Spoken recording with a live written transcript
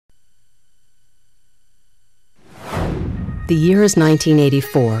The year is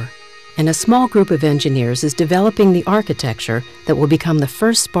 1984, and a small group of engineers is developing the architecture that will become the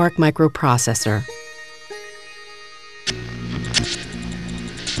first SPARC microprocessor.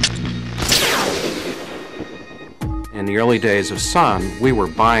 In the early days of Sun, we were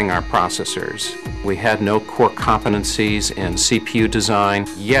buying our processors. We had no core competencies in CPU design,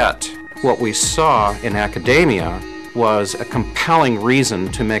 yet what we saw in academia was a compelling reason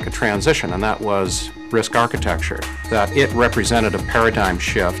to make a transition, and that was RISC architecture, that it represented a paradigm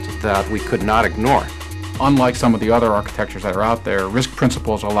shift that we could not ignore. Unlike some of the other architectures that are out there, RISC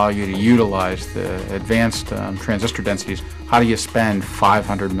principles allow you to utilize the advanced transistor densities. How do you spend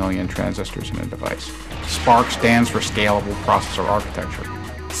 500 million transistors in a device? SPARC stands for Scalable Processor Architecture.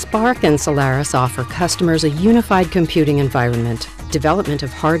 SPARC and Solaris offer customers a unified computing environment. Development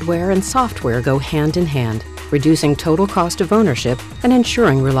of hardware and software go hand in hand, reducing total cost of ownership and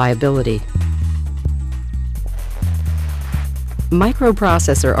ensuring reliability.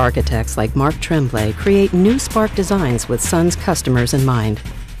 Microprocessor architects like Mark Tremblay create new SPARC designs with Sun's customers in mind.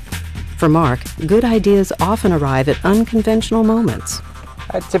 For Mark, good ideas often arrive at unconventional moments.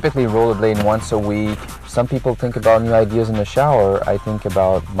 I typically rollerblade once a week. Some people think about new ideas in the shower. I think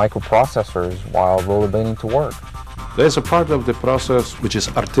about microprocessors while rollerblading to work. There's a part of the process which is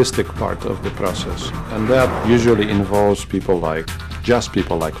artistic part of the process, and that usually involves people like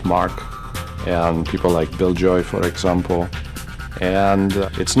Mark and people like Bill Joy, for example. And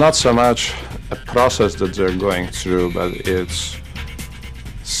it's not so much a process that they're going through, but it's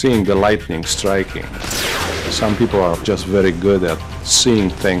seeing the lightning striking. Some people are just very good at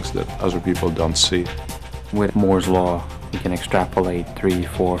seeing things that other people don't see. With Moore's Law, you can extrapolate 3,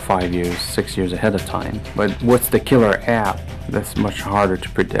 4, 5 years, 6 years ahead of time. But what's the killer app? That's much harder to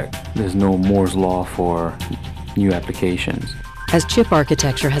predict. There's no Moore's Law for new applications. As chip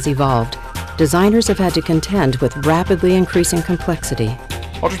architecture has evolved, designers have had to contend with rapidly increasing complexity.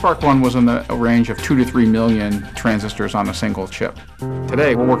 UltraSPARC 1 was in the range of 2 to 3 million transistors on a single chip.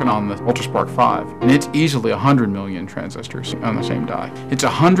 Today, we're working on the UltraSPARC 5, and it's easily 100 million transistors on the same die. It's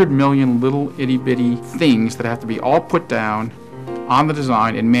 100 million little itty-bitty things that have to be all put down on the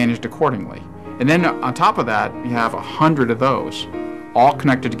design and managed accordingly. And then on top of that, you have 100 of those, all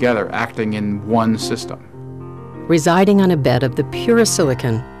connected together, acting in one system. Residing on a bed of the purest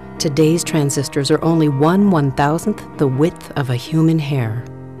silicon, today's transistors are only 1/1000th the width of a human hair.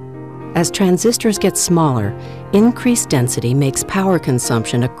 As transistors get smaller, increased density makes power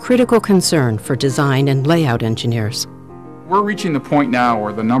consumption a critical concern for design and layout engineers. We're reaching the point now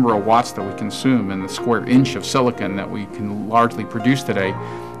where the number of watts that we consume in the square inch of silicon that we can largely produce today,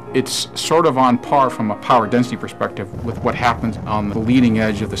 it's sort of on par from a power density perspective with what happens on the leading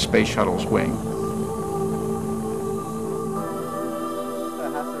edge of the space shuttle's wing.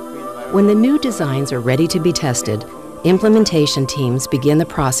 When the new designs are ready to be tested, implementation teams begin the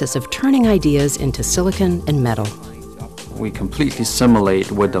process of turning ideas into silicon and metal. We completely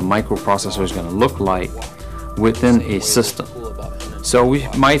simulate what the microprocessor is going to look like within a system. So we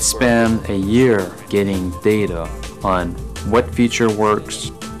might spend a year getting data on what feature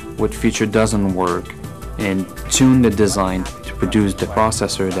works, what feature doesn't work, and tune the design to produce the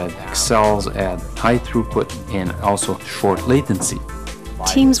processor that excels at high throughput and also short latency.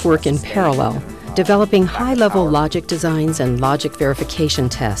 Teams work in parallel, developing high-level logic designs and logic verification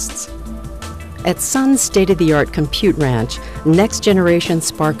tests. At Sun's state-of-the-art compute ranch, next-generation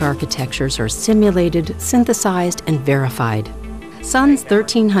SPARC architectures are simulated, synthesized, and verified. Sun's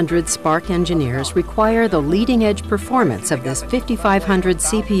 1,300 SPARC engineers require the leading-edge performance of this 5,500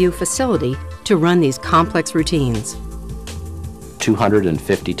 CPU facility to run these complex routines.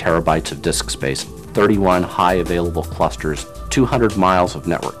 250 terabytes of disk space, 31 high-available clusters, 200 miles of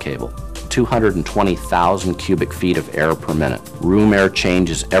network cable, 220,000 cubic feet of air per minute. Room air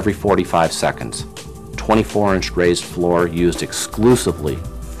changes every 45 seconds. 24-inch raised floor used exclusively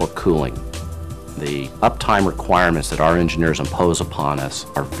for cooling. The uptime requirements that our engineers impose upon us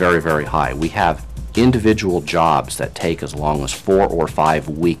are very, very high. We have individual jobs that take as long as 4 or 5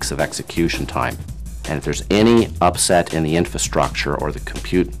 weeks of execution time. And if there's any upset in the infrastructure or the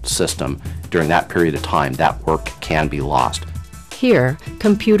compute system during that period of time, that work can be lost. Here,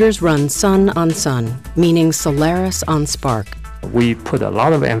 computers run Sun on Sun, meaning Solaris on SPARC. We put a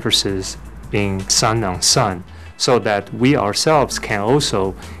lot of emphasis in Sun on Sun so that we ourselves can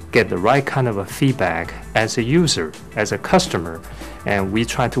also get the right kind of a feedback as a user, as a customer, and we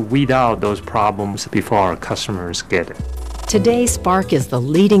try to weed out those problems before our customers get it. Today, SPARC is the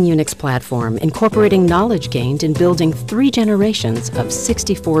leading Unix platform incorporating knowledge gained in building 3 generations of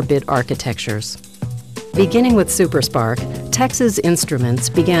 64-bit architectures. Beginning with UltraSPARC, Texas Instruments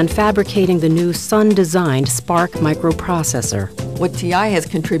began fabricating the new Sun-designed SPARC microprocessor. What TI has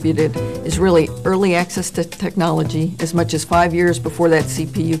contributed is really early access to technology, as much as 5 years before that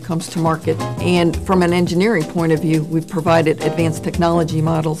CPU comes to market. And from an engineering point of view, we've provided advanced technology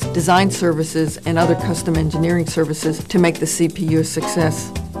models, design services, and other custom engineering services to make the CPU a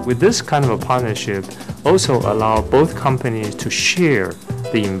success. With this kind of a partnership, also allow both companies to share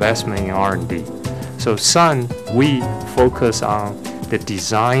the investment in R&D. So Sun, we focus on the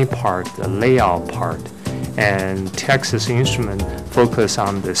design part, the layout part, and Texas Instruments focus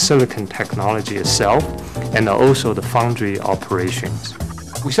on the silicon technology itself and also the foundry operations.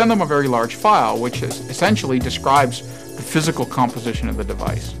 We send them a very large file, which essentially describes the physical composition of the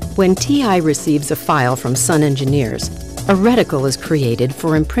device. When TI receives a file from Sun engineers, a reticle is created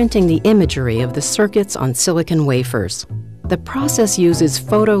for imprinting the imagery of the circuits on silicon wafers. The process uses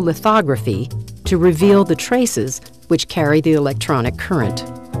photolithography to reveal the traces which carry the electronic current.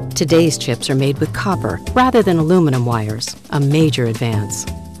 Today's chips are made with copper rather than aluminum wires, a major advance.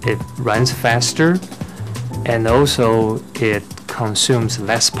 It runs faster and also it consumes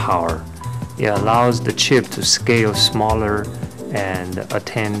less power. It allows the chip to scale smaller and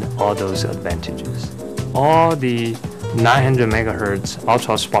attain all those advantages. All the 900 megahertz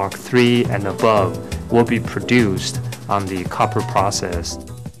UltraSPARC 3 and above will be produced on the copper process.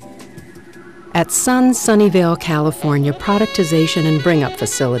 At Sun's Sunnyvale, California productization and bring-up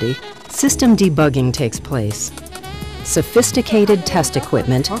facility, system debugging takes place. Sophisticated test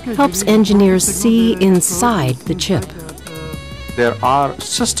equipment helps engineers see inside the chip. There are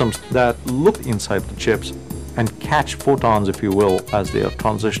systems that look inside the chips and catch photons, if you will, as they are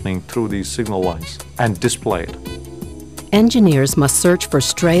transitioning through these signal lines and display it. Engineers must search for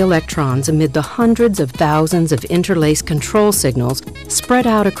stray electrons amid the hundreds of thousands of interlaced control signals spread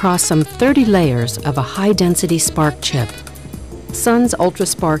out across some 30 layers of a high-density SPARC chip. Sun's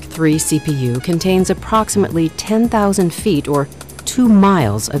UltraSPARC 3 CPU contains approximately 10,000 feet or 2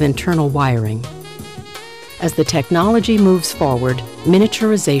 miles of internal wiring. As the technology moves forward,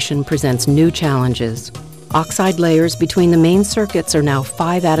 miniaturization presents new challenges. Oxide layers between the main circuits are now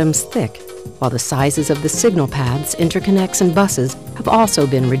 5 atoms thick, while the sizes of the signal paths, interconnects, and buses have also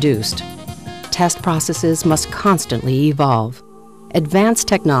been reduced. Test processes must constantly evolve. Advanced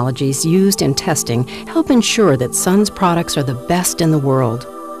technologies used in testing help ensure that Sun's products are the best in the world,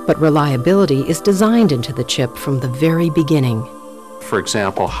 but reliability is designed into the chip from the very beginning. For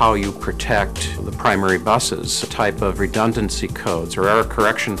example, how you protect the primary buses, the type of redundancy codes or error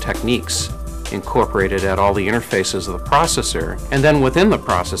correction techniques incorporated at all the interfaces of the processor, and then within the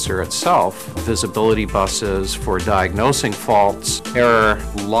processor itself, visibility buses for diagnosing faults, error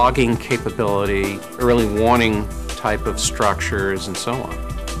logging capability, early warning type of structures, and so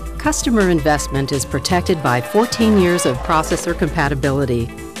on. Customer investment is protected by 14 years of processor compatibility.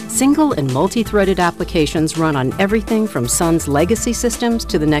 Single and multi-threaded applications run on everything from Sun's legacy systems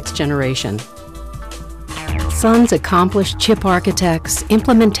to the next generation. Sun's accomplished chip architects,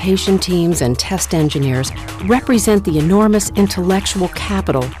 implementation teams, and test engineers represent the enormous intellectual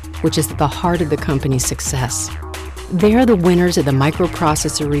capital which is at the heart of the company's success. They're the winners of the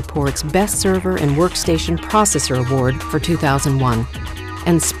Microprocessor Report's Best Server and Workstation Processor Award for 2001.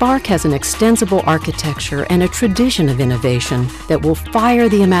 And SPARC has an extensible architecture and a tradition of innovation that will fire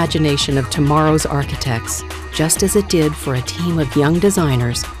the imagination of tomorrow's architects, just as it did for a team of young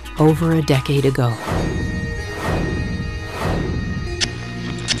designers over a decade ago.